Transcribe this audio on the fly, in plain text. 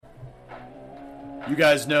You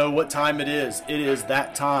guys know what time it is. It is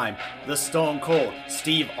that time. The Stone Cold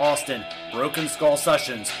Steve Austin Broken Skull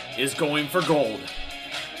Sessions is going for gold.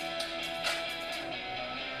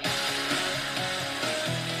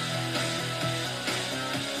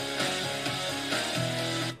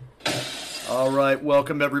 All right,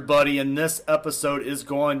 welcome everybody, and this episode is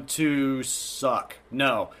going to suck.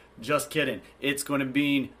 No, just kidding. It's going to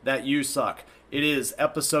mean that you suck. It is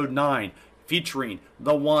episode 9, featuring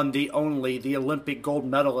the one, the only, the Olympic gold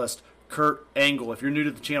medalist, Kurt Angle. If you're new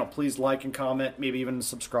to the channel, please like and comment, maybe even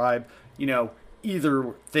subscribe.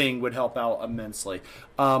 Either thing would help out immensely.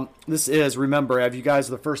 This is, remember, if you guys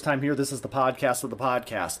are the first time here, this is the podcast of the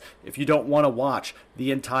podcast. If you don't want to watch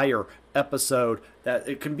the entire episode, that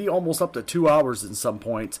it can be almost up to 2 hours in some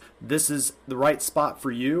points, this is the right spot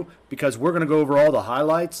for you, because we're going to go over all the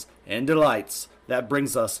highlights and delights that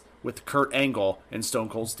brings us with Kurt Angle and Stone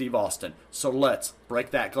Cold Steve Austin. So let's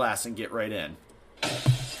break that glass and get right in.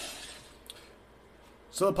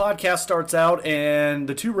 So the podcast starts out, and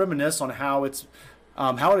the two reminisce on how it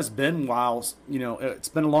has been while, it's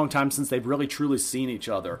been a long time since they've really truly seen each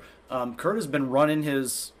other. Kurt has been running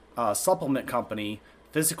his supplement company,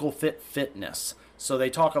 Physical Fit Fitness. So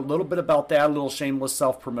they talk a little bit about that, a little shameless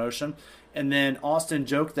self-promotion. And then Austin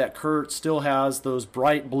joked that Kurt still has those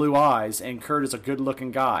bright blue eyes, and Kurt is a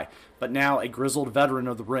good-looking guy, but now a grizzled veteran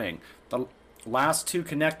of the ring. The last two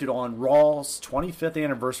connected on Raw's 25th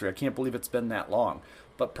anniversary. I can't believe it's been that long.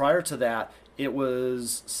 But prior to that, it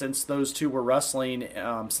was since those two were wrestling,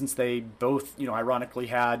 since they both, ironically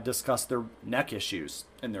had discussed their neck issues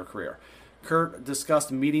in their career. Kurt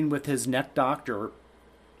discussed meeting with his neck doctor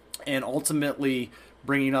and ultimately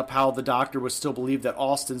bringing up how the doctor would still believe that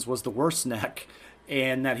Austin's was the worst neck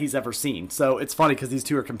and that he's ever seen. So it's funny because these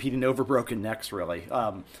two are competing over broken necks, really.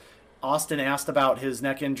 Austin asked about his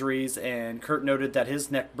neck injuries, and Kurt noted that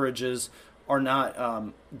his neck bridges are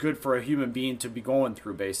not good for a human being to be going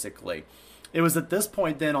through, basically. It was at this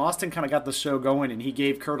point then Austin kind of got the show going, and he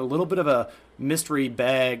gave Kurt a little bit of a mystery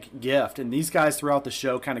bag gift, and these guys throughout the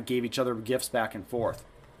show kind of gave each other gifts back and forth.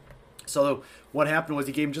 So what happened was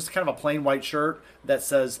he gave him just kind of a plain white shirt that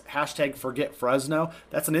says #ForgetFresno.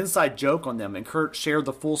 That's an inside joke on them, and Kurt shared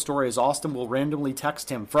the full story as Austin will randomly text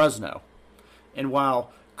him Fresno, and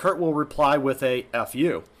while Kurt will reply with a F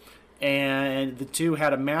you. And the two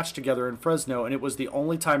had a match together in Fresno, and it was the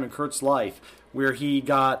only time in Kurt's life where he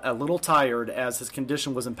got a little tired as his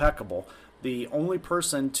condition was impeccable. The only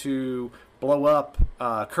person to blow up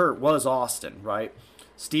Kurt was Austin, right?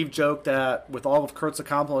 Steve joked that with all of Kurt's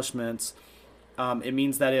accomplishments, it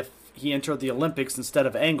means that if he entered the Olympics instead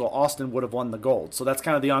of Angle, Austin would have won the gold. So that's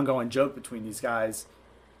kind of the ongoing joke between these guys.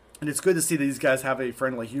 And it's good to see that these guys have a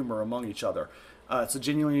friendly humor among each other. It's a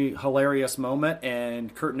genuinely hilarious moment,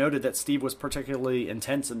 and Kurt noted that Steve was particularly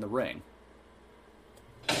intense in the ring.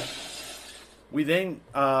 We then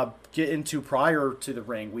get into prior to the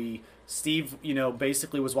ring. Steve,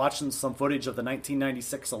 basically was watching some footage of the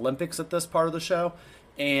 1996 Olympics at this part of the show,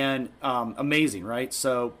 and amazing, right?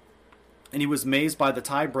 So, and he was amazed by the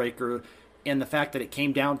tiebreaker and the fact that it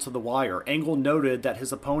came down to the wire. Angle noted that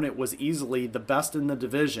his opponent was easily the best in the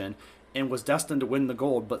division and was destined to win the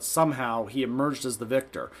gold, but somehow he emerged as the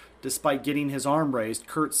victor. Despite getting his arm raised,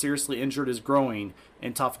 Kurt seriously injured his groin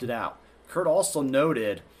and toughed it out. Kurt also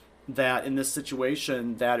noted that in this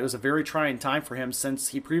situation that it was a very trying time for him since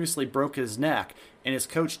he previously broke his neck, and his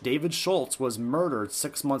coach David Schultz was murdered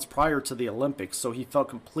 6 months prior to the Olympics, so he felt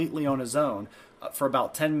completely on his own for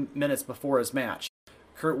about 10 minutes before his match.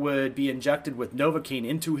 Kurt would be injected with Novocaine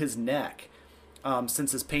into his neck,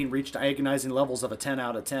 since his pain reached agonizing levels of a 10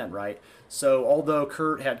 out of 10, right? So although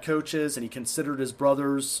Kurt had coaches and he considered his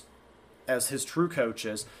brothers as his true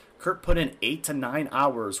coaches, Kurt put in 8 to 9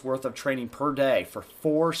 hours worth of training per day for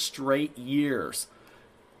 4 straight years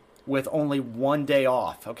with only 1 day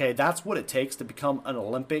off. Okay, that's what it takes to become an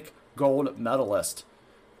Olympic gold medalist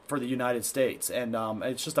for the United States. And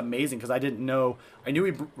it's just amazing because I didn't know. I knew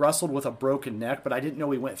he wrestled with a broken neck, but I didn't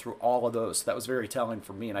know he went through all of those. So that was very telling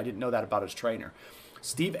for me, and I didn't know that about his trainer.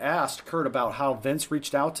 Steve asked Kurt about how Vince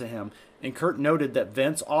reached out to him, and Kurt noted that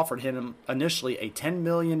Vince offered him initially a $10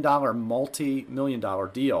 million multi-million-dollar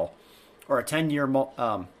deal, or a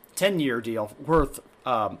 10-year deal worth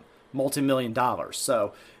multi-million dollars.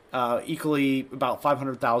 So equally about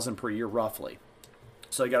 $500,000 per year roughly.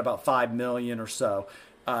 So you got about $5 million or so.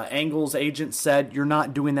 Angle's agent said, "You're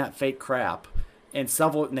not doing that fake crap." And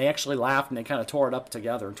they actually laughed and they kind of tore it up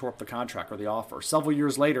together and tore up the contract or the offer. Several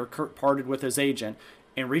years later, Kurt parted with his agent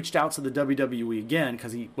and reached out to the WWE again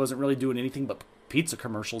because he wasn't really doing anything but pizza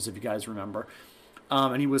commercials, if you guys remember.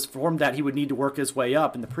 And he was informed that he would need to work his way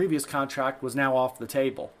up, and the previous contract was now off the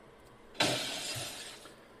table.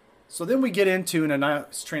 So then we get into a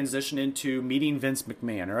nice transition into meeting Vince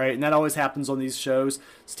McMahon, all right? And that always happens on these shows.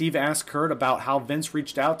 Steve asked Kurt about how Vince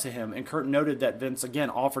reached out to him, and Kurt noted that Vince, again,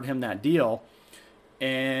 offered him that deal.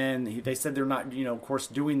 And they said they're not, of course,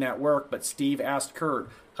 doing that work, but Steve asked Kurt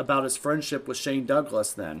about his friendship with Shane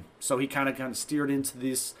Douglas then. So he kind of steered into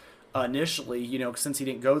this initially, since he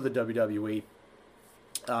didn't go to the WWE.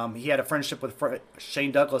 He had a friendship with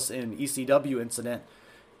Shane Douglas in ECW incident.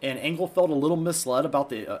 And Angle felt a little misled about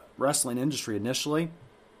the wrestling industry initially.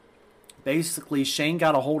 Basically, Shane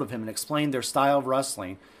got a hold of him and explained their style of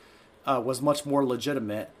wrestling was much more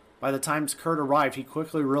legitimate. By the time Kurt arrived, he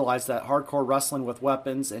quickly realized that hardcore wrestling with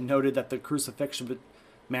weapons and noted that the crucifixion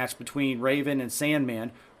match between Raven and Sandman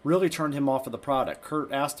really turned him off of the product.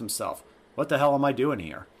 Kurt asked himself, what the hell am I doing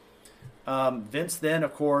here? Vince then,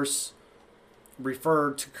 of course,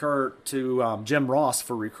 referred to Kurt to Jim Ross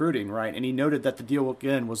for recruiting, right? And he noted that the deal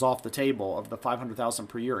again was off the table of the $500,000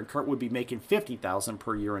 per year, and Kurt would be making $50,000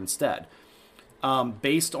 per year instead.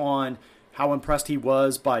 Based on how impressed he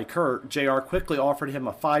was by Kurt, JR quickly offered him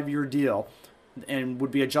a 5-year deal and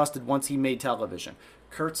would be adjusted once he made television.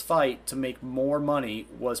 Kurt's fight to make more money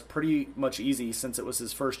was pretty much easy since it was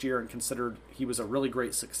his first year and considered he was a really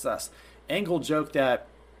great success. Angle joked that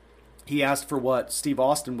he asked for what Steve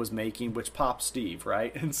Austin was making, which popped Steve,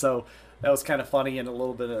 right? And so that was kind of funny in a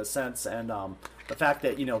little bit of a sense. And the fact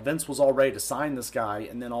that, Vince was all ready to sign this guy,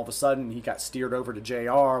 and then all of a sudden he got steered over to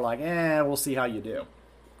JR, like, we'll see how you do.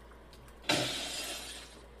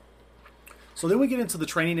 So then we get into the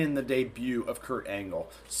training and the debut of Kurt Angle.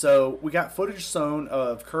 So we got footage shown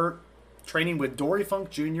of Kurt training with Dory Funk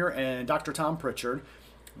Jr. and Dr. Tom Pritchard.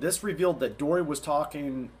 This revealed that Dory was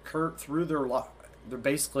talking Kurt through their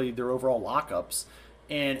overall lockups,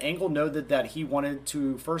 and Angle noted that he wanted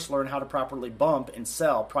to first learn how to properly bump and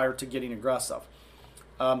sell prior to getting aggressive.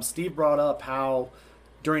 Steve brought up how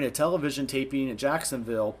during a television taping at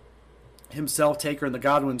Jacksonville, himself, Taker, and the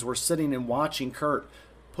Godwins were sitting and watching Kurt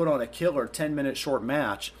put on a killer 10-minute short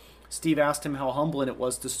match. Steve asked him how humbling it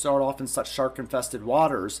was to start off in such shark-infested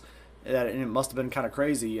waters, and it must have been kind of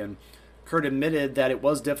crazy, and Kurt admitted that it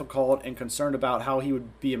was difficult and concerned about how he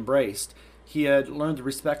would be embraced. He had learned to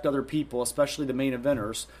respect other people, especially the main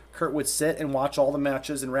eventers. Kurt would sit and watch all the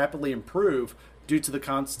matches and rapidly improve due to the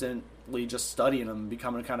constantly just studying them and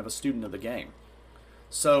becoming kind of a student of the game.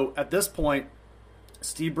 So at this point,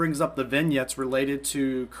 Steve brings up the vignettes related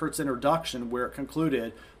to Kurt's introduction, where it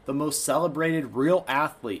concluded, the most celebrated real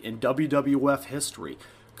athlete in WWF history.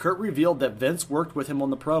 Kurt revealed that Vince worked with him on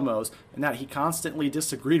the promos and that he constantly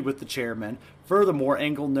disagreed with the chairman. Furthermore,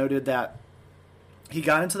 Angle noted that he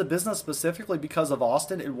got into the business specifically because of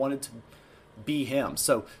Austin and wanted to be him.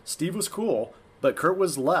 So Steve was cool, but Kurt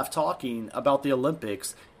was left talking about the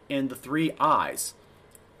Olympics and the 3 I's.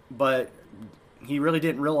 But he really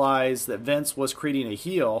didn't realize that Vince was creating a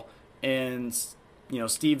heel, and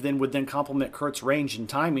Steve would compliment Kurt's range and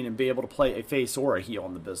timing and be able to play a face or a heel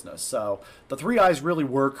in the business. So the 3 I's really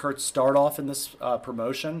were Kurt's start off in this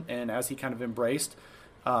promotion, and as he kind of embraced.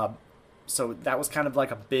 So that was kind of like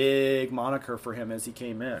a big moniker for him as he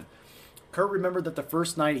came in. Kurt remembered that the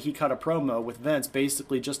first night he cut a promo with Vince,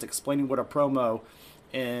 basically just explaining what a promo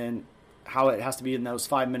and how it has to be in those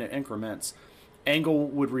 5-minute increments. Angle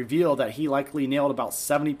would reveal that he likely nailed about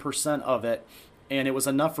 70% of it, and it was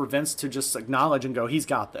enough for Vince to just acknowledge and go, he's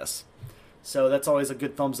got this. So that's always a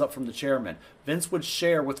good thumbs up from the chairman. Vince would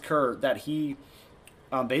share with Kurt that he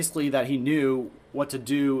knew what to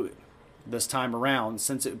do this time around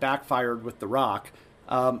since it backfired with The Rock.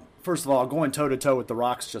 First of all, going toe-to-toe with The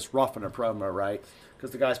Rock's just rough in a promo, right?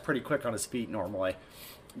 Because the guy's pretty quick on his feet normally.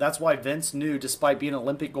 That's why Vince knew, despite being an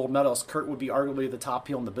Olympic gold medalist, Kurt would be arguably the top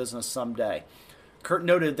heel in the business someday. Kurt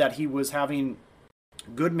noted that he was having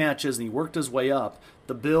good matches and he worked his way up.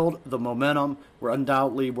 The build, the momentum were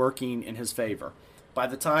undoubtedly working in his favor. By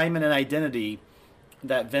the time and an identity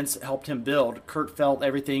that Vince helped him build, Kurt felt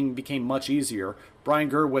everything became much easier.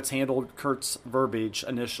 Brian Gerwitz handled Kurt's verbiage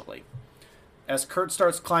initially. As Kurt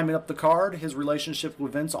starts climbing up the card, his relationship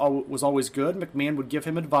with Vince was always good. McMahon would give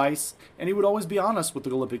him advice, and he would always be honest with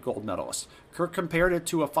the Olympic gold medalist. Kurt compared it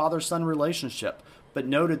to a father-son relationship, but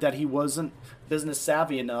noted that he wasn't business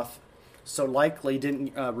savvy enough, so likely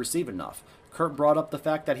didn't receive enough. Kurt brought up the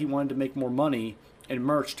fact that he wanted to make more money in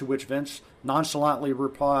merch, to which Vince nonchalantly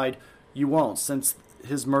replied, "You won't," since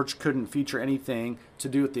his merch couldn't feature anything to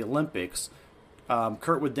do with the Olympics.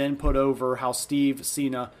 Kurt would then put over how Steve,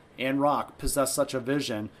 Cena, and Rock possessed such a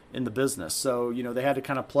vision in the business. So, they had to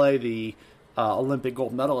kind of play the Olympic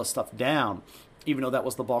gold medalist stuff down, even though that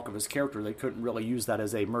was the bulk of his character. They couldn't really use that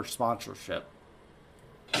as a merch sponsorship.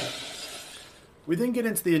 We then get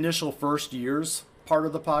into the initial first years, part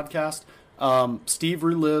of the podcast, Steve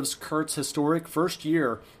relives Kurt's historic first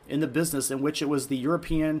year in the business, in which it was the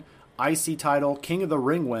European IC title, King of the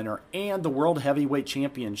Ring winner, and the World Heavyweight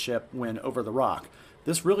Championship win over The Rock.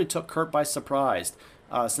 This really took Kurt by surprise,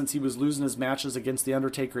 since he was losing his matches against The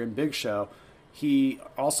Undertaker and Big Show. He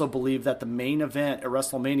also believed that the main event at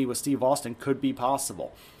WrestleMania with Steve Austin could be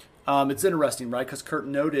possible. It's interesting, right? Because Kurt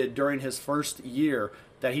noted during his first year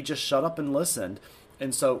that he just shut up and listened,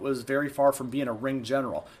 and so it was very far from being a ring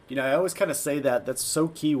general. I always kind of say that that's so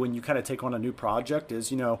key when you kind of take on a new project is,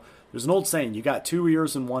 there's an old saying, you got 2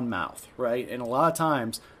 ears and 1 mouth, right? And a lot of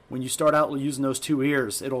times when you start out using those 2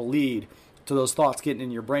 ears, it'll lead to those thoughts getting in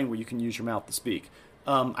your brain where you can use your mouth to speak.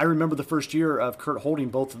 I remember the first year of Kurt holding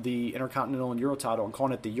both of the Intercontinental and Euro title and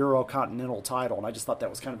calling it the Euro-Continental title, and I just thought that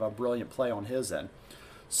was kind of a brilliant play on his end.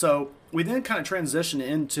 So we then kind of transitioned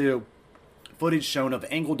into footage shown of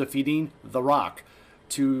Angle defeating The Rock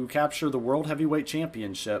to capture the World Heavyweight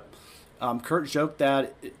Championship. Kurt joked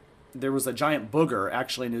that there was a giant booger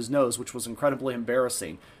actually in his nose, which was incredibly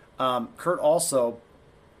embarrassing. Kurt also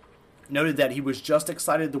noted that he was just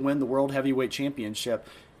excited to win the World Heavyweight Championship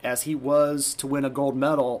as he was to win a gold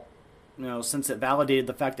medal, since it validated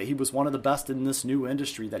the fact that he was one of the best in this new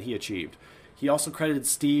industry that he achieved. He also credited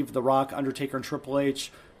Steve, The Rock, Undertaker, and Triple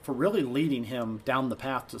H for really leading him down the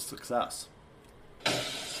path to success.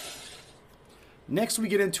 Next, we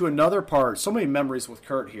get into another part. So many memories with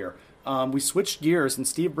Kurt here. We switched gears, and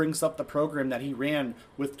Steve brings up the program that he ran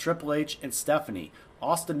with Triple H and Stephanie.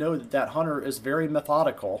 Austin noted that Hunter is very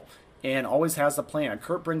methodical and always has a plan.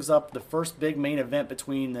 Kurt brings up the first big main event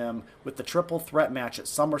between them with the triple threat match at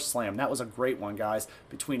SummerSlam. That was a great one, guys,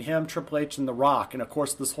 between him, Triple H, and The Rock. And, of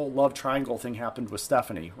course, this whole love triangle thing happened with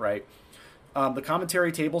Stephanie, right? The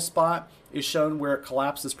commentary table spot is shown where it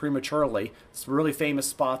collapses prematurely. It's a really famous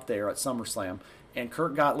spot there at SummerSlam. And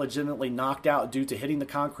Kurt got legitimately knocked out due to hitting the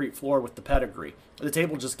concrete floor with the pedigree. The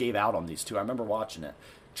table just gave out on these two. I remember watching it.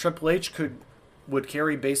 Triple H would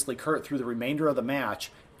carry basically Kurt through the remainder of the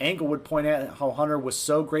match. Angle would point out how Hunter was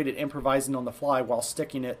so great at improvising on the fly while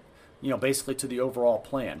sticking it, basically to the overall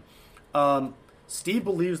plan. Steve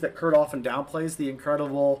believes that Kurt often downplays the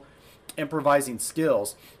incredible improvising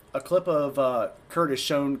skills. A clip of Kurt is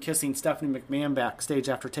shown kissing Stephanie McMahon backstage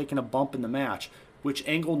after taking a bump in the match, which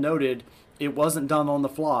Angle noted it wasn't done on the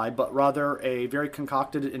fly, but rather a very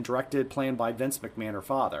concocted and directed plan by Vince McMahon, her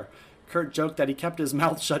father. Kurt joked that he kept his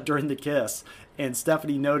mouth shut during the kiss, and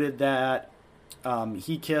Stephanie noted that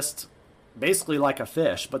he kissed basically like a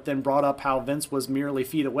fish, but then brought up how Vince was merely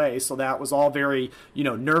feet away, so that was all very,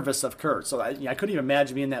 nervous of Kurt. So I couldn't even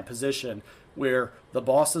imagine being in that position where the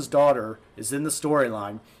boss's daughter is in the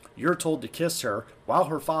storyline, you're told to kiss her while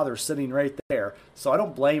her father's sitting right there. So I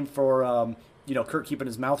don't blame for, Kurt keeping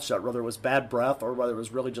his mouth shut, whether it was bad breath or whether it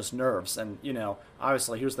was really just nerves. And,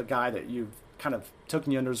 obviously here's the guy that you've kind of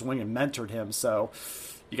taken under his wing and mentored him, so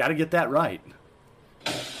you got to get that right.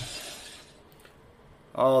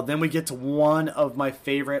 Oh, then we get to one of my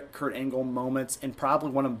favorite Kurt Angle moments and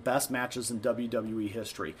probably one of the best matches in WWE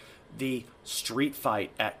history. The street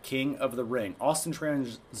fight at King of the Ring. Austin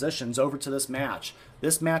transitions over to this match.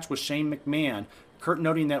 This match was Shane McMahon, Kurt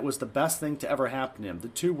noting that it was the best thing to ever happen to him. The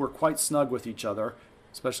two were quite snug with each other,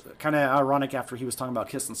 especially kind of ironic after he was talking about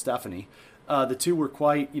kissing Stephanie. The two were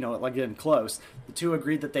quite, again, close. The two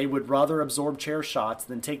agreed that they would rather absorb chair shots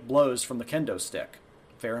than take blows from the kendo stick.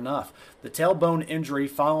 Fair enough. The tailbone injury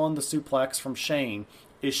following the suplex from Shane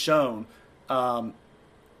is shown,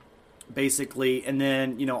 basically. And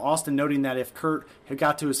then, Austin noting that if Kurt had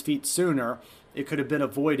got to his feet sooner, it could have been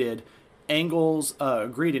avoided. Angles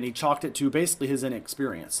agreed, and he chalked it to basically his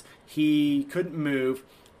inexperience. He couldn't move,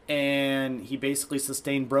 and he basically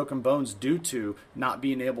sustained broken bones due to not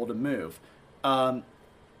being able to move.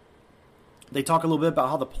 They talk a little bit about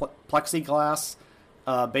how the plexiglass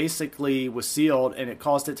basically was sealed, and it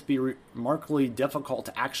caused it to be remarkably difficult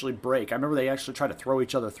to actually break. I remember they actually tried to throw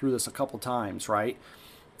each other through this a couple times, right?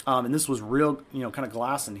 And this was real, kind of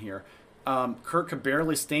glass in here. Kurt could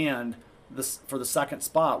barely stand for the second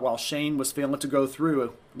spot while Shane was failing to go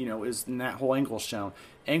through, is in that whole angle shown.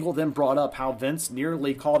 Angle then brought up how Vince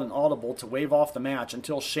nearly called an audible to wave off the match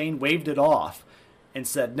until Shane waved it off and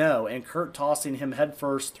said no, and Kurt tossing him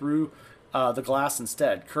headfirst through the glass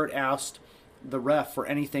instead. Kurt asked the ref for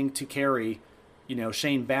anything to carry,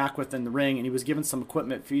 Shane back within the ring, and he was given some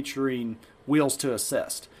equipment featuring wheels to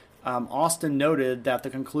assist. Austin noted that the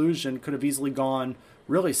conclusion could have easily gone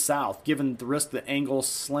really south, given the risk that Angle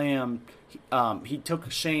slammed. He took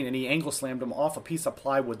Shane and he angle slammed him off a piece of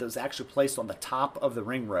plywood that was actually placed on the top of the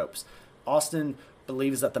ring ropes. Austin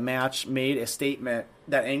believes that the match made a statement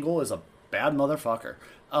that Angle is a bad motherfucker.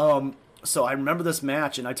 So I remember this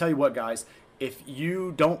match, and I tell you what, guys, if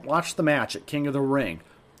you don't watch the match at King of the Ring,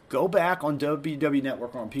 go back on WWE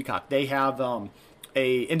Network or on Peacock. They have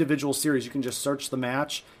a individual series. You can just search the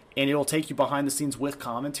match, and it'll take you behind the scenes with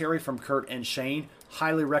commentary from Kurt and Shane.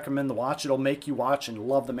 Highly recommend the watch. It'll make you watch and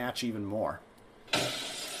love the match even more.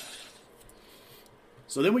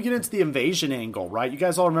 So then we get into the invasion angle, right? You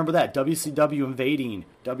guys all remember that. WCW invading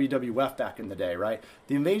WWF back in the day, right?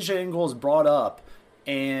 The invasion angle is brought up,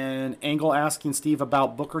 and Angle asking Steve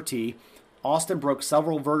about Booker T. Austin broke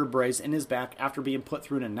several vertebrae in his back after being put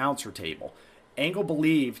through an announcer table. Angle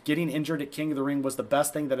believed getting injured at King of the Ring was the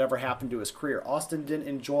best thing that ever happened to his career. Austin didn't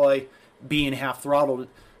enjoy being half-throttled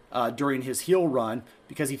during his heel run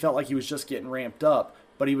because he felt like he was just getting ramped up,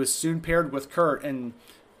 but he was soon paired with Kurt, and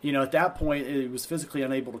at that point, he was physically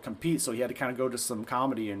unable to compete, so he had to kind of go to some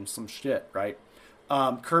comedy and some shit, right?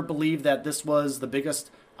 Kurt believed that this was the biggest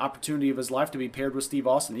opportunity of his life to be paired with Steve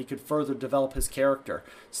Austin. He could further develop his character.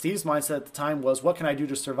 Steve's mindset at the time was, what can I do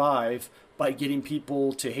to survive by getting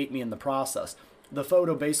people to hate me in the process? The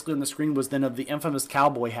photo basically on the screen was then of the infamous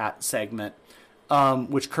cowboy hat segment,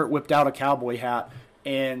 which Kurt whipped out a cowboy hat.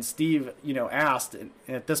 And Steve, asked, and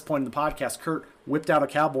at this point in the podcast, Kurt whipped out a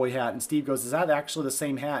cowboy hat, and Steve goes, is that actually the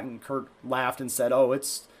same hat? And Kurt laughed and said, oh,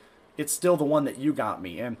 it's still the one that you got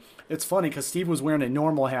me. And it's funny because Steve was wearing a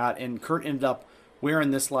normal hat, and Kurt ended up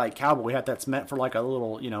wearing this like cowboy hat that's meant for like a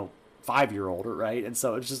little, 5-year-old, right? And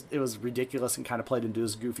so it was ridiculous and kind of played into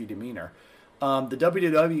his goofy demeanor. The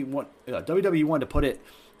WWE wanted to put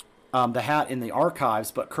the hat in the archives,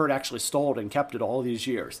 but Kurt actually stole it and kept it all these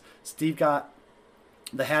years. Steve got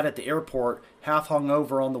the hat at the airport, half hung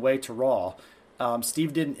over on the way to Raw.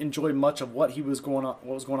 Steve didn't enjoy much of what was going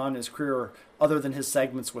on in his career, other than his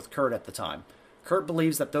segments with Kurt at the time. Kurt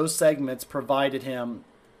believes that those segments provided him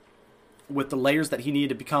with the layers that he needed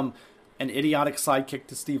to become an idiotic sidekick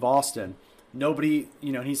to Steve Austin.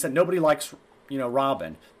 He said nobody likes,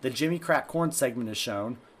 Robin. The Jimmy Crack Corn segment is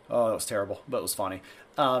shown. Oh, it was terrible, but it was funny.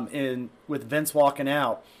 And with Vince walking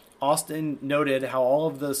out, Austin noted how all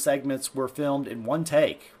of the segments were filmed in one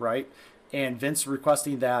take, right? And Vince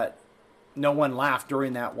requesting that no one laughed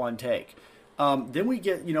during that one take. Then we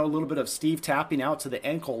get, a little bit of Steve tapping out to the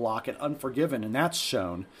ankle lock at Unforgiven, and that's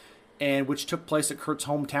shown, and which took place at Kurt's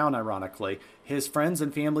hometown, ironically. His friends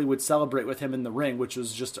and family would celebrate with him in the ring, which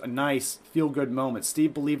was just a nice, feel-good moment.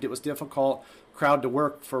 Steve believed it was difficult crowd to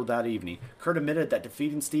work for that evening. Kurt admitted that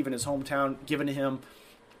defeating Steve in his hometown, given him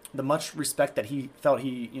the much respect that he felt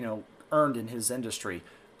he, earned in his industry.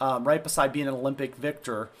 Right beside being an Olympic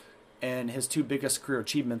victor, and his two biggest career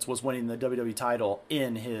achievements was winning the WWE title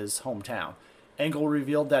in his hometown. Angle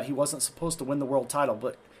revealed that he wasn't supposed to win the world title,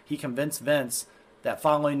 but he convinced Vince that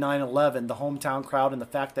following 9/11, the hometown crowd and the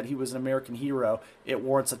fact that he was an American hero, it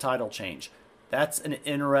warrants a title change. That's an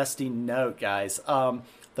interesting note, guys.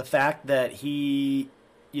 The fact that he,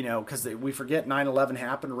 because we forget 9/11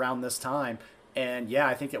 happened around this time. And yeah,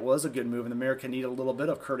 I think it was a good move, and America needed a little bit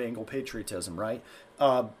of Kurt Angle patriotism, right?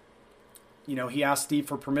 He asked Steve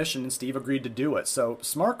for permission, and Steve agreed to do it. So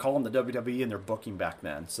smart call in the WWE and their booking back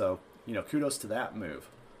then. So, kudos to that move.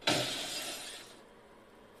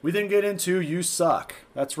 We then get into You Suck.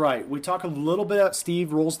 That's right. We talk a little bit.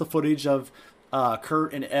 Steve rolls the footage of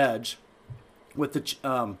Kurt and Edge with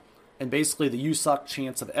and basically the You Suck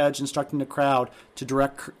chants of Edge instructing the crowd to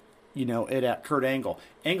direct, it at Kurt Angle.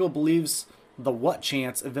 Angle believes the what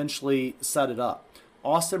chants eventually set it up.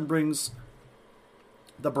 Austin brings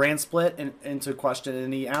the brand split into question,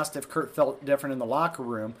 and he asked if Kurt felt different in the locker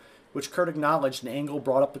room, which Kurt acknowledged, and Angle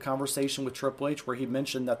brought up the conversation with Triple H where he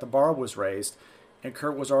mentioned that the bar was raised, and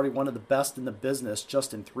Kurt was already one of the best in the business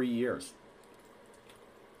just in 3 years.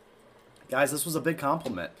 Guys, this was a big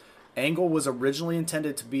compliment. Angle was originally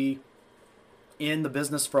intended to be in the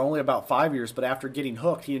business for only about 5 years, but after getting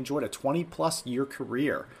hooked, he enjoyed a 20-plus year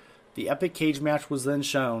career. The epic cage match was then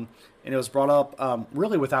shown, and it was brought up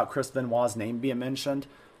really without Chris Benoit's name being mentioned,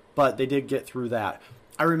 but they did get through that.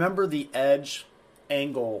 I remember the Edge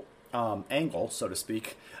angle, so to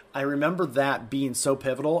speak. I remember that being so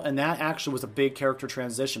pivotal, and that actually was a big character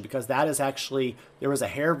transition because that is actually, there was a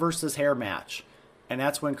hair versus hair match, and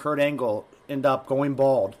that's when Kurt Angle ended up going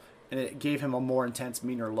bald, and it gave him a more intense,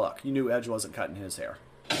 meaner look. You knew Edge wasn't cutting his hair.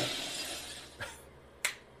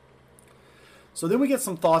 So then we get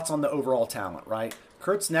some thoughts on the overall talent, right?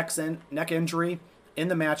 Kurt's neck injury in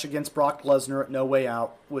the match against Brock Lesnar at No Way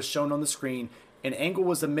Out was shown on the screen, and Angle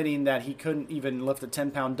was admitting that he couldn't even lift a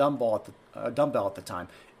 10-pound dumbbell at the time.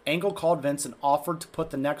 Angle called Vince and offered to put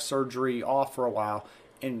the neck surgery off for a while,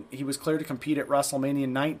 and he was cleared to compete at WrestleMania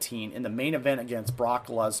 19 in the main event against Brock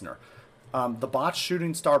Lesnar. The botched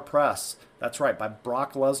shooting star press, that's right, by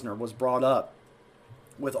Brock Lesnar was brought up,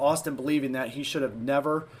 with Austin believing that he should have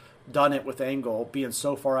never done it with Angle being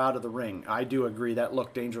so far out of the ring. I do agree that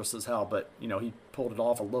looked dangerous as hell, but he pulled it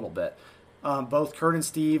off a little bit. Both Kurt and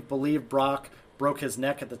Steve believed Brock broke his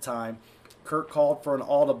neck at the time. Kurt called for an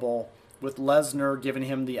audible, with Lesnar giving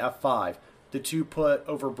him the F5. The two put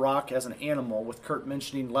over Brock as an animal, with Kurt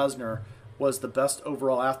mentioning Lesnar was the best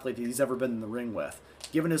overall athlete he's ever been in the ring with.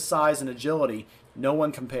 Given his size and agility, no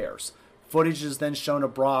one compares. Footage is then shown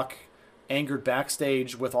of Brock angered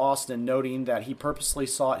backstage with Austin, noting that he purposely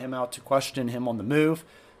sought him out to question him on the move.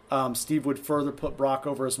 Steve would further put Brock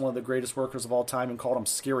over as one of the greatest workers of all time and called him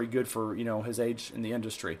scary good for his age in the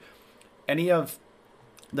industry. Any of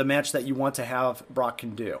the match that you want to have, Brock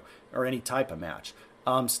can do, or any type of match.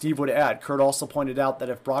 Steve would add, Kurt also pointed out that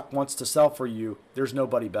if Brock wants to sell for you, there's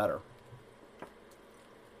nobody better.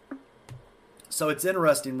 So it's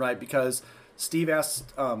interesting, right, because Steve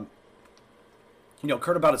asked Kurt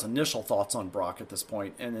about his initial thoughts on Brock at this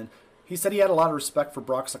point, and then he said he had a lot of respect for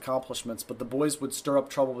Brock's accomplishments, but the boys would stir up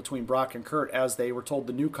trouble between Brock and Kurt as they were told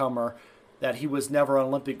the newcomer that he was never an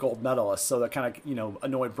Olympic gold medalist, so that kind of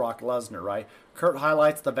annoyed Brock Lesnar, right? Kurt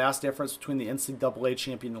highlights the vast difference between the NCAA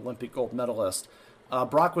champion and Olympic gold medalist.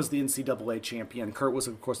 Brock was the NCAA champion. Kurt was,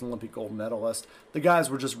 of course, an Olympic gold medalist. The guys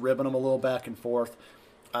were just ribbing him a little back and forth.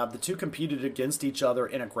 The two competed against each other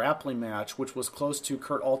in a grappling match, which was close to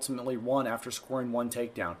Kurt ultimately won after scoring one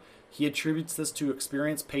takedown. He attributes this to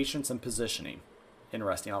experience, patience, and positioning.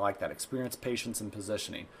 Interesting, I like that. Experience, patience, and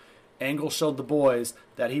positioning. Angle showed the boys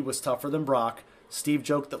that he was tougher than Brock. Steve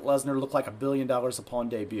joked that Lesnar looked like $1 billion upon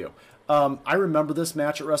debut. I remember this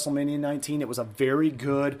match at WrestleMania 19. It was a very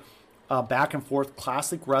good back and forth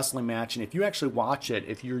classic wrestling match, and if you actually watch it,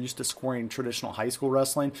 if you're used to scoring traditional high school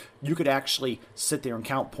wrestling, you could actually sit there and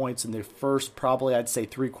count points in the first, probably I'd say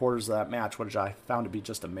 3/4 of that match, which I found to be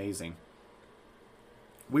just amazing.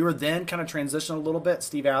 We were then kind of transitioning a little bit.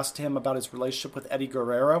 Steve asked him about his relationship with Eddie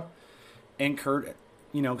Guerrero and Kurt,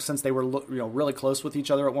 since they were really close with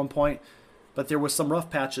each other at one point, but there was some rough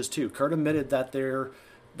patches too. Kurt admitted that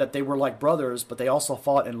they were like brothers, but they also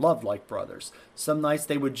fought and loved like brothers. Some nights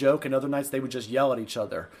they would joke, and other nights they would just yell at each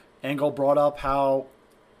other. Angle brought up how,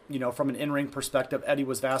 from an in-ring perspective, Eddie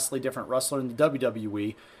was vastly different wrestler in the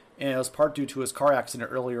WWE, and it was part due to his car accident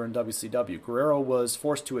earlier in WCW. Guerrero was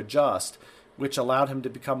forced to adjust, which allowed him to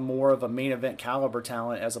become more of a main event caliber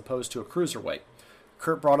talent as opposed to a cruiserweight.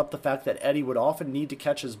 Kurt brought up the fact that Eddie would often need to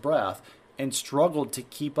catch his breath and struggled to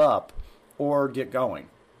keep up or get going.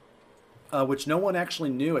 Which no one actually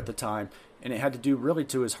knew at the time, and it had to do really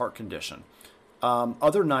to his heart condition.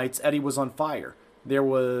 Other nights, Eddie was on fire. There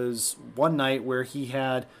was one night where he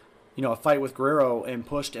had, a fight with Guerrero and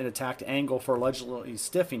pushed and attacked Angle for allegedly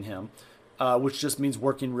stiffing him, which just means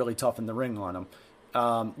working really tough in the ring on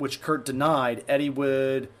him, which Kurt denied. Eddie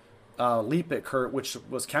would leap at Kurt, which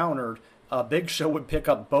was countered. Big Show would pick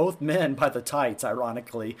up both men by the tights,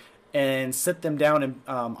 ironically, and sit them down in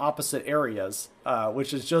opposite areas,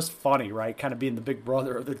 which is just funny, right? Kind of being the big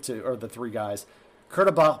brother of the three guys. Kurt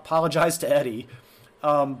apologized to Eddie,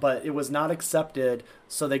 but it was not accepted,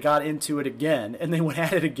 so they got into it again, and they went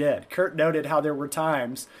at it again. Kurt noted how there were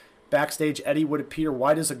times backstage Eddie would appear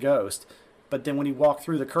white as a ghost, but then when he walked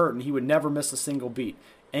through the curtain, he would never miss a single beat.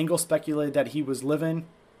 Angle speculated that he was living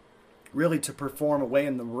really to perform away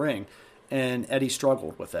in the ring, and Eddie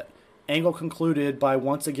struggled with it. Angle concluded by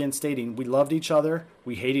once again stating, "We loved each other,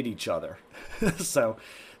 we hated each other." So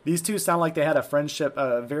these two sound like they had a friendship,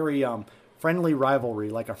 a very friendly rivalry,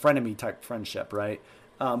 like a frenemy type friendship, right?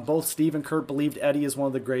 Both Steve and Kurt believed Eddie is one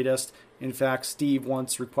of the greatest. In fact, Steve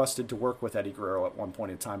once requested to work with Eddie Guerrero at one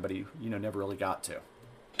point in time, but he never really got to.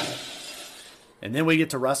 And then we get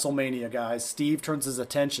to WrestleMania, guys. Steve turns his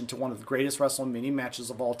attention to one of the greatest WrestleMania matches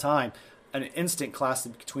of all time, an instant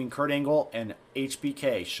classic between Kurt Angle and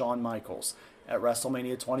HBK, Shawn Michaels, at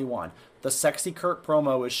WrestleMania 21. The sexy Kurt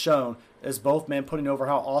promo is shown as both men putting over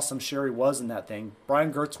how awesome Sherry was in that thing.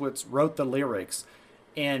 Brian Gertzwitz wrote the lyrics,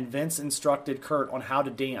 and Vince instructed Kurt on how to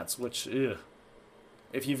dance, which,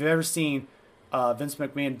 if you've ever seen Vince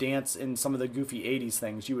McMahon dance in some of the goofy 80s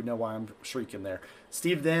things, you would know why I'm shrieking there.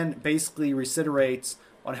 Steve then basically reiterates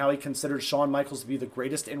on how he considers Shawn Michaels to be the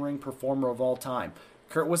greatest in-ring performer of all time.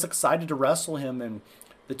 Kurt was excited to wrestle him, and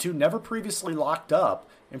the two never previously locked up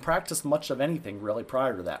and practiced much of anything really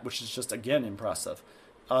prior to that, which is just, again, impressive.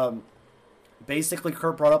 Basically,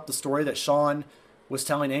 Kurt brought up the story that Shawn was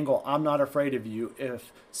telling Angle, "I'm not afraid of you.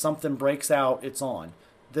 If something breaks out, it's on."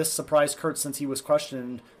 This surprised Kurt since he was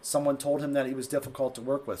questioned. Someone told him that he was difficult to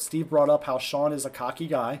work with. Steve brought up how Shawn is a cocky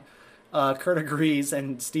guy, Kurt agrees,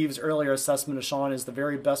 and Steve's earlier assessment of Shawn is the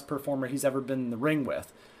very best performer he's ever been in the ring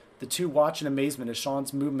with. The two watch in amazement as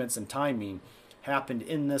Shawn's movements and timing happened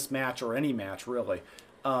in this match, or any match, really.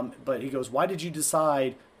 But he goes, why did you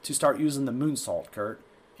decide to start using the moonsault, Kurt?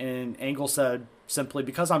 And Angle said, simply,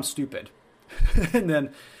 because I'm stupid. And then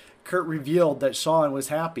Kurt revealed that Shawn was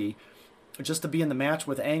happy just to be in the match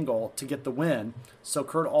with Angle to get the win. So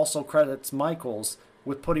Kurt also credits Michaels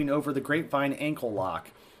with putting over the Grapevine ankle lock,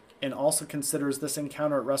 and also considers this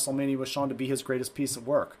encounter at WrestleMania with Shawn to be his greatest piece of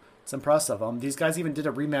work. It's impressive. These guys even did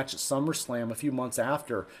a rematch at SummerSlam a few months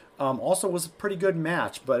after. Also was a pretty good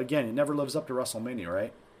match, but again, it never lives up to WrestleMania,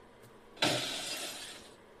 right?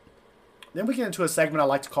 Then we get into a segment I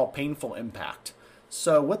like to call Painful Impact.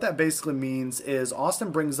 So what that basically means is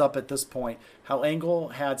Austin brings up at this point how Angle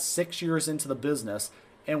had 6 years into the business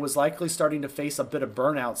and was likely starting to face a bit of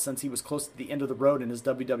burnout since he was close to the end of the road in his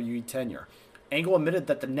WWE tenure. Angle admitted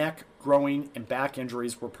that the neck, groin, and back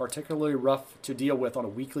injuries were particularly rough to deal with on a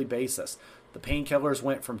weekly basis. The painkillers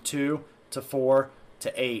went from 2 to 4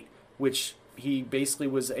 to 8, which he basically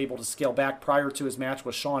was able to scale back prior to his match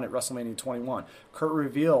with Shawn at WrestleMania 21. Kurt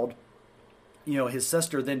revealed, his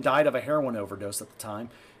sister then died of a heroin overdose at the time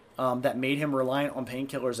that made him reliant on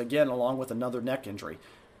painkillers again, along with another neck injury.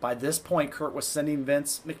 By this point, Kurt was sending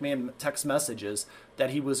Vince McMahon text messages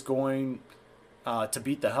that he was going to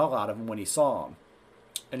beat the hell out of him when he saw him.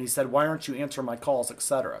 And he said, why aren't you answering my calls,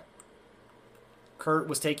 etc. Kurt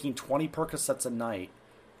was taking 20 Percocets a night,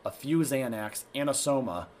 a few Xanax, and a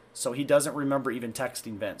Soma, so he doesn't remember even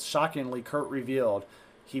texting Vince. Shockingly, Kurt revealed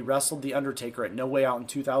he wrestled The Undertaker at No Way Out in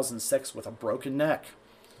 2006 with a broken neck,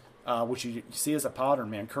 which you see as a pattern,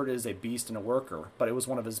 man. Kurt is a beast and a worker, but it was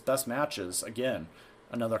one of his best matches. Again,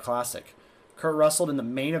 another classic. Kurt wrestled in the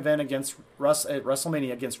main event at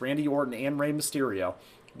WrestleMania against Randy Orton and Rey Mysterio.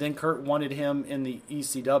 Then Kurt wanted him in the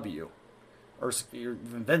ECW. Or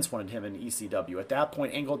Vince wanted him in ECW. At that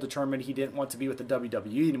point, Angle determined he didn't want to be with the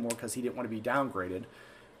WWE anymore because he didn't want to be downgraded.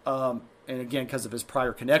 And again, because of his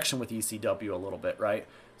prior connection with ECW a little bit, right?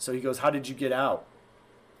 So he goes, how did you get out?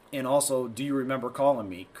 And also, do you remember calling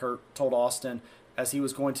me? Kurt told Austin as he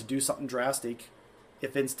was going to do something drastic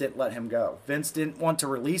if Vince didn't let him go. Vince didn't want to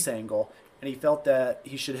release Angle, and he felt that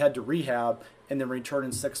he should head to rehab and then return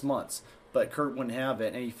in 6 months. But Kurt wouldn't have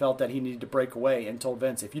it, and he felt that he needed to break away and told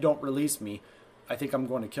Vince, if you don't release me, I think I'm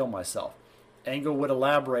going to kill myself. Angle would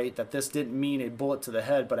elaborate that this didn't mean a bullet to the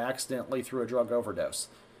head, but accidentally through a drug overdose.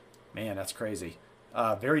 Man, that's crazy.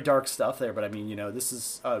 Very dark stuff there, but I mean, this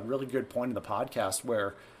is a really good point in the podcast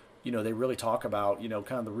where, they really talk about,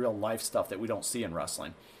 kind of the real life stuff that we don't see in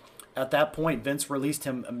wrestling. At that point, Vince released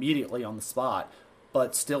him immediately on the spot,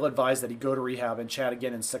 but still advised that he go to rehab and chat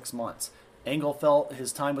again in 6 months. Angle felt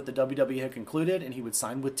his time with the WWE had concluded and he would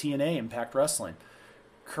sign with TNA Impact Wrestling.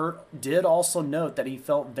 Kurt did also note that he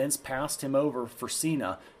felt Vince passed him over for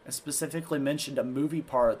Cena and specifically mentioned a movie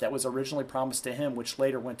part that was originally promised to him, which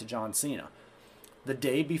later went to John Cena. The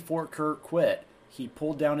day before Kurt quit, he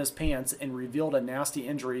pulled down his pants and revealed a nasty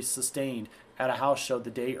injury sustained at a house show the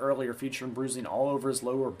day earlier featuring bruising all over his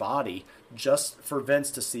lower body just for Vince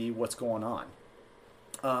to see what's going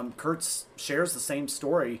on. Kurt shares the same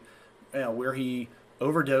story where he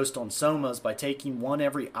overdosed on Somas by taking one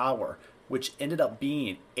every hour, which ended up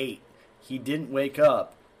being 8. He didn't wake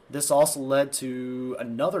up. This also led to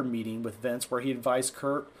another meeting with Vince where he advised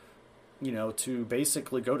Kurt, to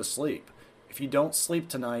basically go to sleep. If you don't sleep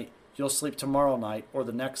tonight, you'll sleep tomorrow night or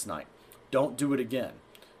the next night. Don't do it again.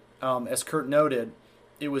 As Kurt noted,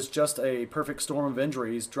 it was just a perfect storm of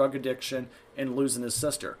injuries, drug addiction, and losing his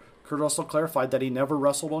sister. Kurt also clarified that he never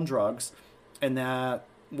wrestled on drugs, and that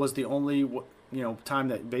was the only time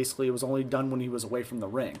that basically it was only done when he was away from the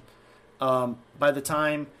ring. By the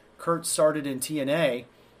time Kurt started in TNA,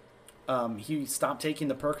 he stopped taking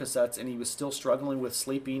the Percocets and he was still struggling with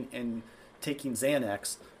sleeping and taking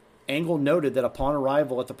Xanax. Angle noted that upon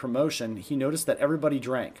arrival at the promotion, he noticed that everybody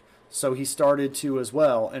drank. So he started to as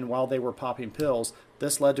well, and while they were popping pills,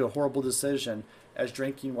 this led to a horrible decision as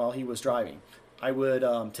drinking while he was driving. I would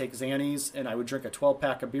take Xannies and I would drink a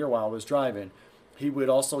 12-pack of beer while I was driving. He would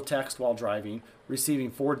also text while driving,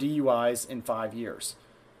 receiving 4 DUIs in 5 years.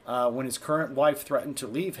 When his current wife threatened to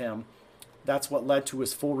leave him, that's what led to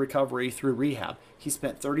his full recovery through rehab. He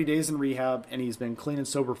spent 30 days in rehab, and he's been clean and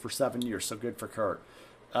sober for 7 years, so good for Kurt.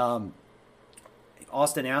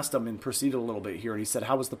 Austin asked him and proceeded a little bit here, and he said,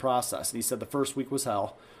 how was the process? And he said, the first week was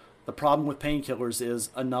hell. The problem with painkillers is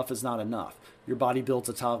enough is not enough. Your body builds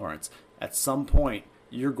a tolerance. At some point,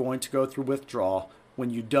 you're going to go through withdrawal when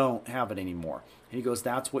you don't have it anymore. And he goes,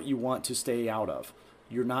 that's what you want to stay out of.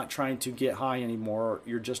 You're not trying to get high anymore.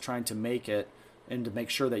 You're just trying to make it and to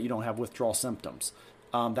make sure that you don't have withdrawal symptoms.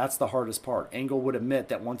 That's the hardest part. Angle would admit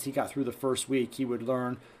that once he got through the first week, he would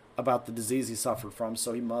learn about the disease he suffered from,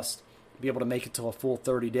 so he must be able to make it to a full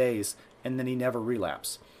 30 days, and then he never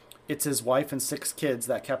relapse. It's his wife and 6 kids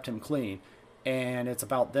that kept him clean, and it's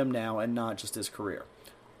about them now and not just his career.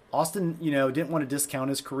 Austin, didn't want to discount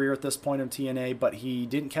his career at this point in TNA, but he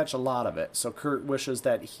didn't catch a lot of it. So Kurt wishes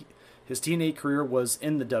that his TNA career was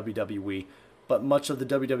in the WWE, but much of the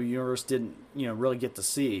WWE universe didn't, really get to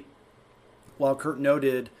see. While Kurt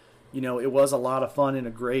noted, it was a lot of fun and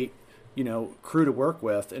a great, crew to work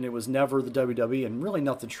with, and it was never the WWE, and really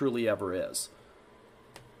nothing truly ever is.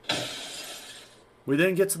 We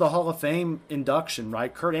then get to the Hall of Fame induction,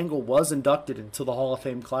 right? Kurt Angle was inducted into the Hall of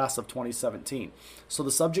Fame class of 2017. So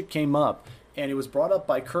the subject came up, and it was brought up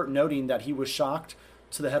by Kurt noting that he was shocked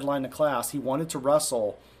to the headline of the class. He wanted to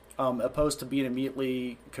wrestle, opposed to being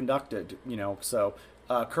immediately conducted, So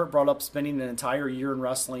Kurt brought up spending an entire year in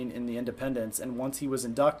wrestling in the independents, and once he was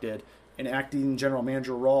inducted and acting general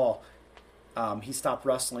manager Raw, he stopped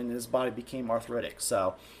wrestling and his body became arthritic.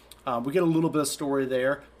 So we get a little bit of story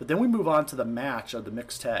there, but then we move on to the match of the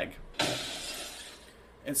mixed tag.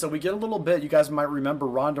 And so we get a little bit, you guys might remember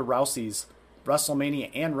Ronda Rousey's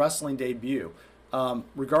WrestleMania and wrestling debut.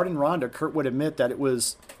 Regarding Ronda, Kurt would admit that it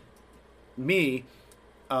was me,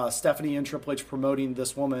 Stephanie and Triple H promoting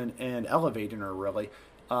this woman and elevating her, really.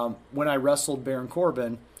 When I wrestled Baron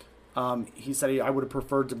Corbin, he said I would have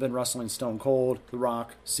preferred to have been wrestling Stone Cold, The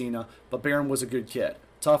Rock, Cena, but Baron was a good kid.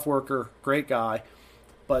 Tough worker, great guy.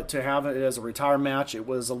 But to have it as a retire match, it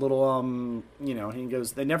was a little, he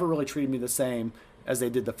goes, they never really treated me the same as they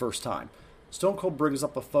did the first time. Stone Cold brings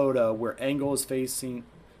up a photo where Angle is facing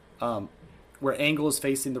the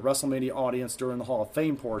WrestleMania audience during the Hall of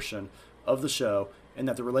Fame portion of the show, and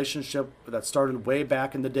that the relationship that started way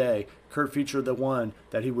back in the day, Kurt featured the one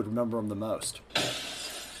that he would remember him the most.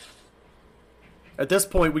 At this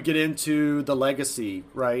point, we get into the legacy,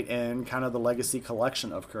 right, and kind of the legacy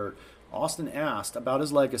collection of Kurt. Austin asked about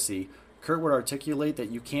his legacy. Kurt would articulate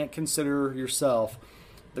that you can't consider yourself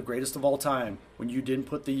the greatest of all time when you didn't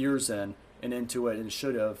put the years in and into it and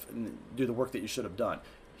should have and do the work that you should have done.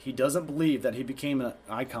 He doesn't believe that he became an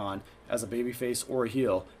icon as a babyface or a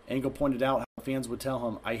heel. Angle pointed out how fans would tell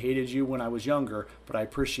him, I hated you when I was younger, but I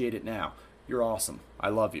appreciate it now. You're awesome. I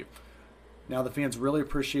love you. Now the fans really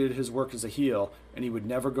appreciated his work as a heel, and he would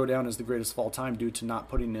never go down as the greatest of all time due to not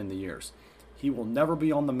putting in the years. He will never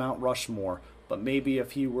be on the Mount Rushmore, but maybe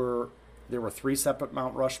if there were 3 separate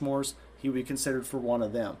Mount Rushmores, he would be considered for one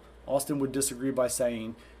of them. Austin would disagree by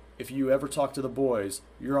saying, if you ever talk to the boys,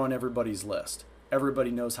 you're on everybody's list.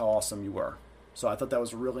 Everybody knows how awesome you were. So I thought that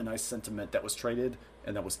was a really nice sentiment that was traded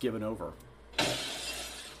and that was given over.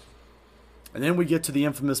 And then we get to the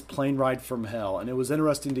infamous plane ride from hell, and it was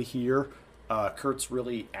interesting to hear Kurt's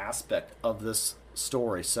really aspect of this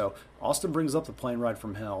story. So Austin brings up the plane ride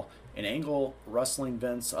from hell, and Angle wrestling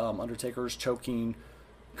Vince, Undertaker's choking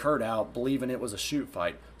Kurt out, believing it was a shoot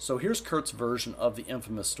fight. So here's Kurt's version of the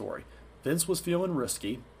infamous story. Vince was feeling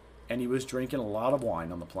risky, and he was drinking a lot of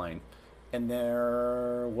wine on the plane. And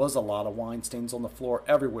there was a lot of wine stains on the floor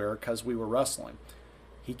everywhere because we were wrestling.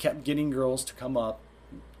 He kept getting girls to come up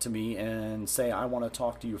to me and say, I want to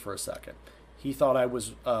talk to you for a second. He thought I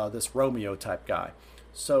was this Romeo type guy.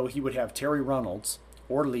 So he would have Terry Reynolds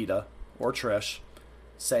or Lita or Trish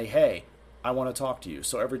say, hey, I want to talk to you.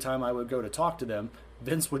 So every time I would go to talk to them,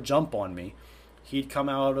 Vince would jump on me. He'd come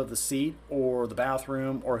out of the seat or the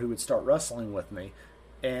bathroom, or he would start wrestling with me.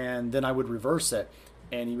 And then I would reverse it,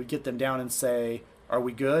 and he would get them down and say, are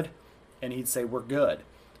we good? And he'd say, we're good.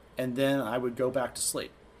 And then I would go back to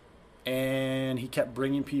sleep. And he kept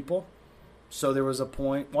bringing people. So there was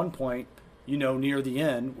one point, near the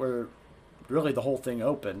end where really the whole thing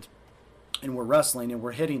opened, and we're wrestling and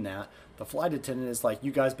we're hitting that. The flight attendant is like,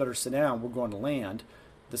 you guys better sit down. We're going to land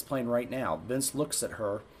this plane right now. Vince looks at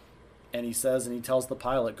her, and he tells the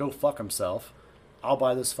pilot, go fuck himself. I'll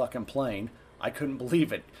buy this fucking plane. I couldn't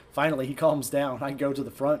believe it. Finally, he calms down. I go to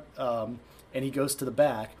the front, and he goes to the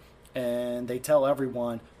back, and they tell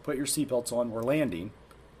everyone, put your seatbelts on, we're landing.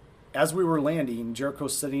 As we were landing,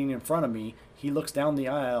 Jericho's sitting in front of me. He looks down the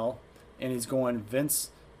aisle, and he's going,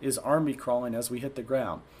 Vince is army crawling as we hit the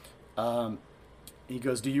ground. He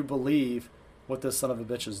goes, do you believe what this son of a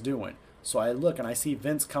bitch is doing? So I look, and I see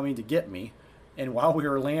Vince coming to get me, and while we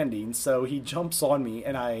were landing, so he jumps on me,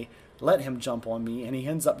 and I let him jump on me, and he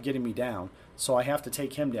ends up getting me down. So I have to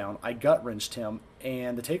take him down. I gut-wrenched him,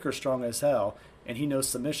 and the Taker's strong as hell, and he knows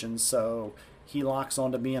submissions, so he locks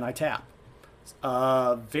onto me, and I tap.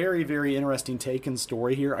 Very, very interesting take and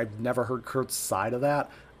story here. I've never heard Kurt's side of that.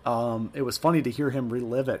 It was funny to hear him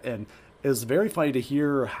relive it, and it was very funny to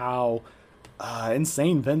hear how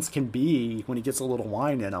insane Vince can be when he gets a little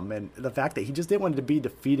wine in him, and the fact that he just didn't want to be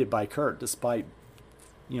defeated by Kurt despite,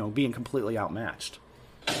 being completely outmatched.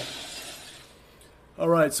 All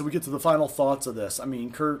right, so we get to the final thoughts of this. I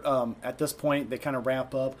mean, Kurt, at this point, they kind of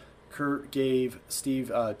wrap up. Kurt gave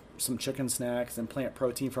Steve some chicken snacks and plant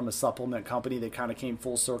protein from a supplement company. They kind of came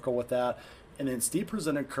full circle with that. And then Steve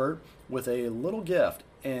presented Kurt with a little gift,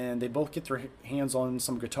 and they both get their hands on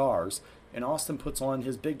some guitars. And Austin puts on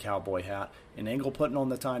his big cowboy hat, and Angle putting on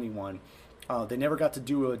the tiny one. They never got to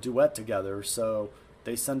do a duet together, so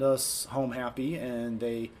they send us home happy, and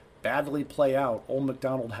they badly play out Old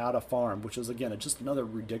MacDonald Had a Farm, which is, again, just another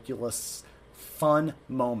ridiculous, fun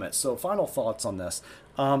moment. So final thoughts on this.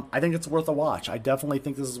 I think it's worth a watch. I definitely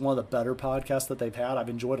think this is one of the better podcasts that they've had. I've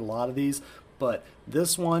enjoyed a lot of these. But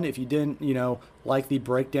this one, if you didn't, like the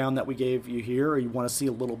breakdown that we gave you here, or you want to see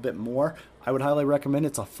a little bit more, I would highly recommend.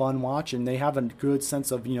 It's a fun watch, and they have a good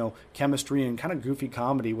sense of, chemistry and kind of goofy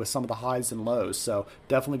comedy with some of the highs and lows. So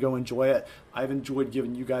definitely go enjoy it. I've enjoyed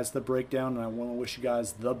giving you guys the breakdown, and I want to wish you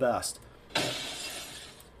guys the best.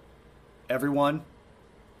 Everyone,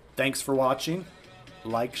 thanks for watching.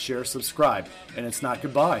 Like, share, subscribe. And it's not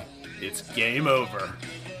goodbye. It's game over.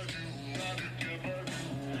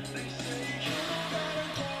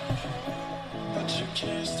 But you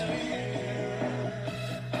can't stay